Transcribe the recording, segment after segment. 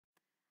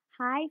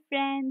Hi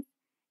friends,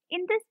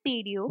 in this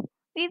video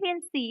we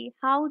will see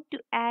how to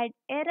add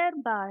error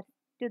bars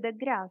to the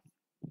graph.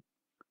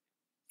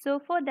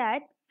 So for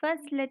that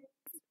first let's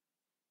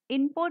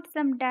import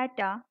some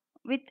data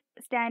with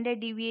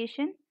standard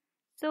deviation.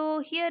 So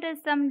here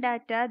is some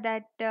data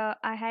that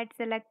I had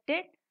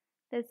selected.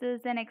 This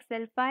is an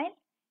Excel file.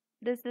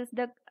 This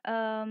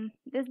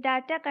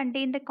data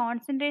contain the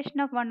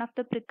concentration of one of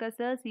the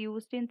precursors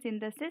used in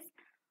synthesis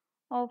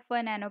of a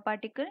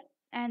nanoparticle,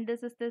 and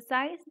this is the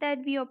size that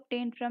we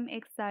obtained from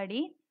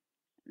XRD.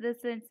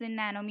 This is in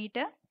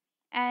nanometer,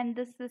 and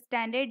this is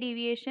standard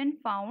deviation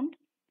found.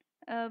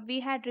 We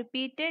had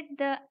repeated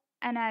the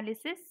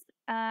analysis,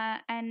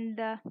 and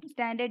the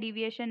standard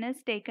deviation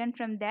is taken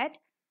from that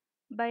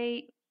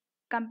by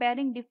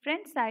comparing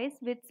different size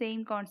with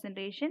same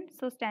concentration.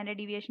 So standard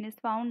deviation is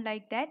found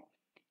like that.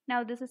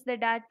 Now this is the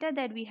data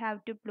that we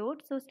have to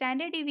plot. So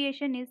standard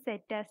deviation is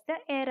set as the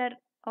error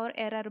or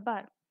error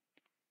bar.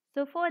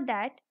 So for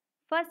that,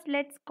 first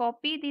let's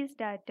copy this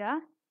data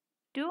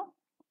to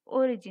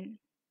origin.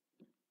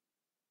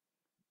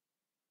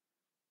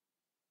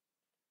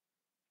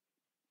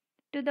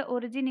 To the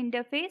origin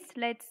interface,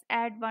 let's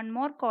add one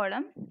more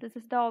column. This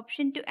is the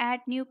option to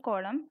add new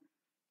column.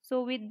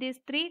 So with these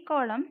three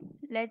columns,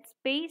 let's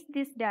paste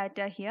this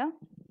data here.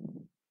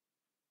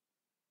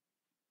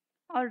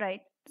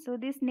 Alright, so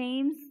these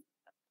names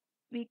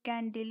we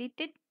can delete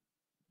it.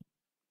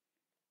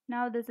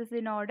 Now this is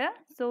in order.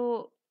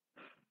 So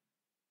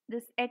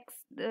this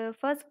the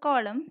first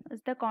column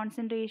is the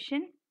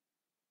concentration.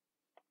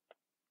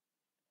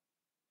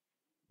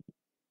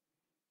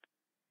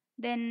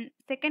 Then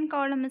second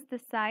column is the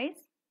size.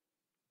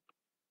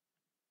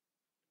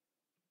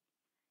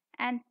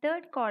 And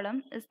third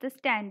column is the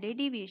standard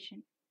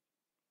deviation.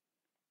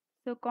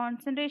 So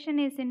concentration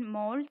is in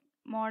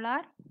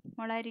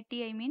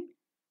molarity I mean.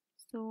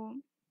 So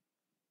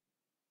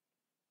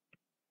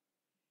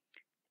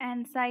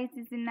and size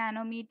is in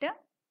nanometer,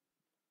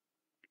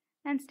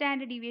 and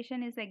standard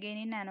deviation is again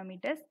in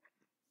nanometers.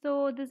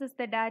 So this is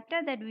the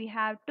data that we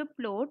have to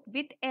plot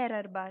with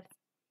error bars.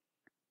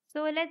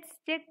 So let's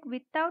check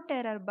without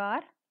error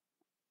bar.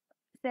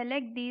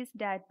 Select these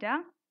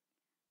data,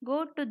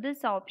 go to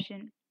this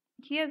option.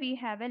 Here we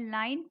have a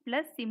line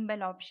plus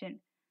symbol option,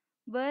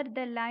 where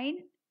the line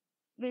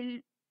will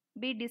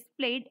be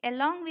displayed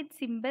along with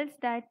symbols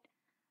that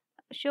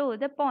show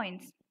the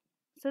points.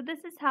 So this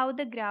is how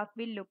the graph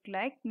will look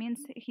like. Means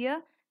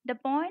here the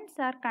points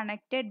are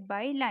connected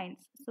by lines.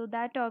 So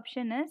that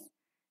option is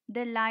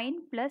the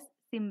line plus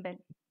symbol.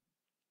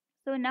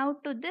 So now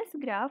to this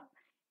graph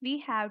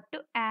we have to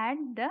add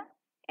the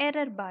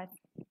error bars.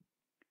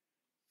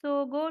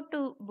 So go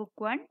to book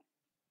 1.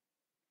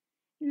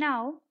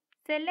 Now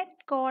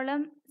select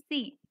column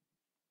C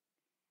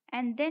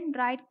and then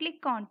right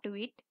click onto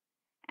it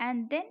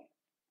and then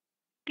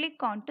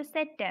click on to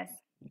set as,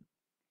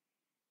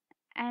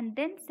 and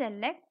then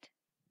select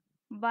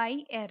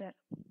Y error.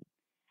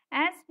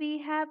 As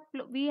we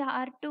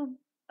are to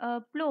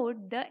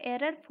plot the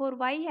error for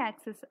Y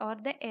axis or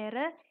the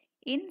error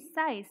in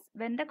size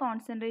when the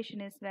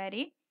concentration is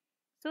varied.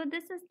 So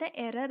this is the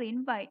error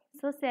in Y.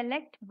 So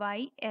select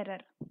Y error.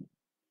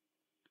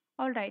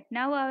 Alright,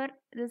 now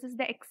this is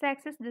the X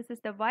axis, this is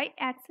the Y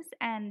axis,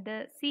 and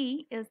the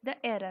C is the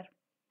error.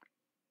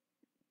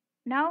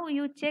 Now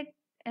you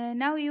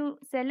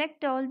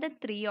select all the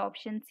three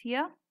options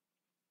here.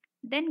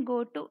 Then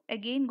go to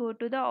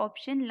the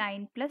option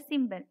line plus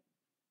symbol.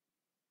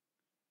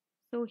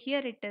 So here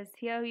it is.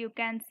 Here you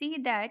can see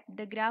that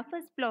the graph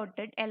is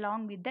plotted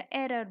along with the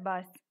error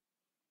bars.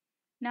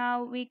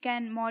 Now we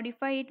can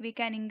modify it. We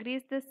can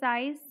increase the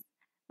size.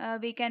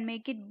 We can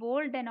make it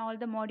bold, and all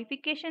the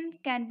modifications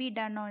can be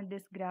done on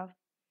this graph.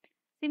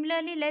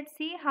 Similarly, let's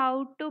see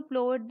how to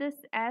plot this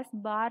as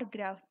bar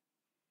graph.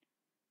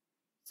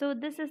 So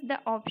this is the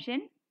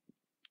option.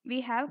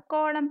 We have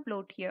column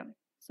plot here.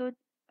 So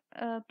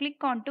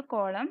click on to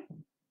column.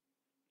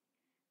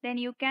 Then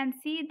you can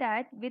see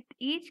that with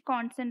each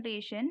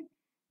concentration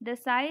the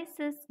size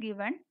is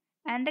given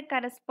and the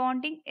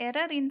corresponding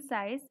error in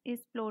size is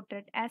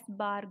plotted as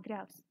bar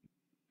graphs.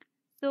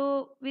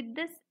 So with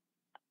this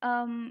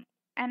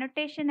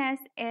annotation as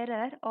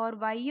error or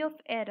Y of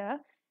error,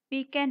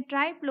 we can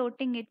try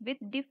plotting it with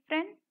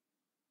different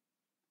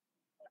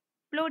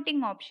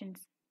plotting options.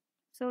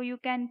 So you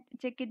can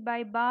check it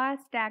by bar,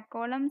 stack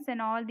columns,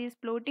 and all these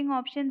plotting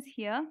options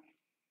here.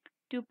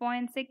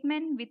 2-point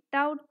segment,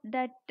 without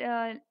that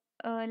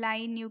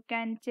line you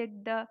can check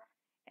the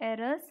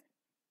errors.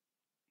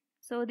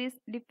 So these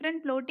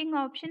different plotting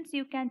options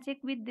you can check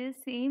with this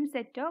same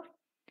set of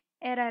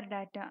error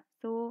data.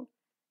 So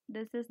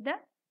this is the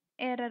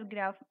error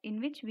graph in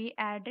which we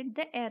added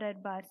the error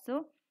bar.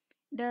 So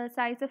the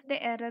size of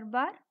the error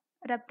bar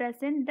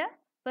represent the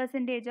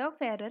percentage of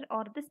error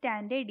or the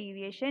standard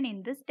deviation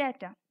in this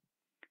data.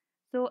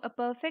 So a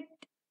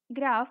perfect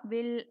graph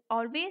will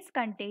always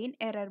contain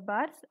error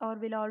bars or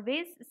will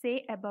always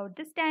say about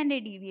the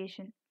standard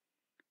deviation.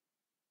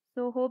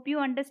 So hope you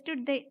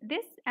understood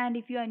this, and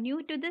if you are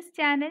new to this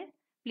channel,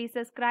 Please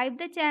subscribe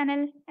the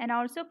channel and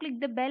also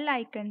click the bell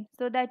icon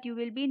so that you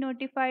will be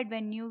notified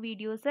when new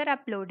videos are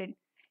uploaded.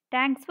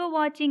 Thanks for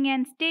watching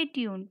and stay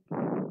tuned.